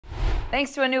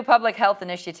Thanks to a new public health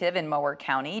initiative in Mower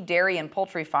County, dairy and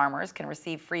poultry farmers can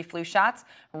receive free flu shots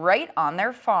right on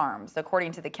their farms.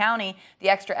 According to the county, the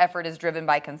extra effort is driven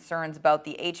by concerns about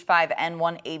the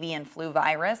H5N1 avian flu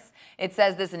virus. It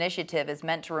says this initiative is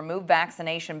meant to remove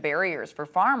vaccination barriers for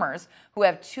farmers who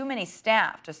have too many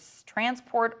staff to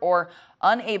transport or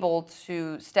unable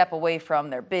to step away from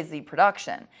their busy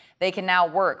production. They can now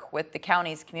work with the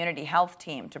county's community health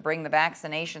team to bring the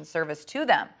vaccination service to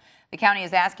them. The county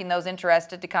is asking those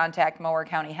interested to contact Mower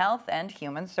County Health and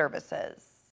Human Services.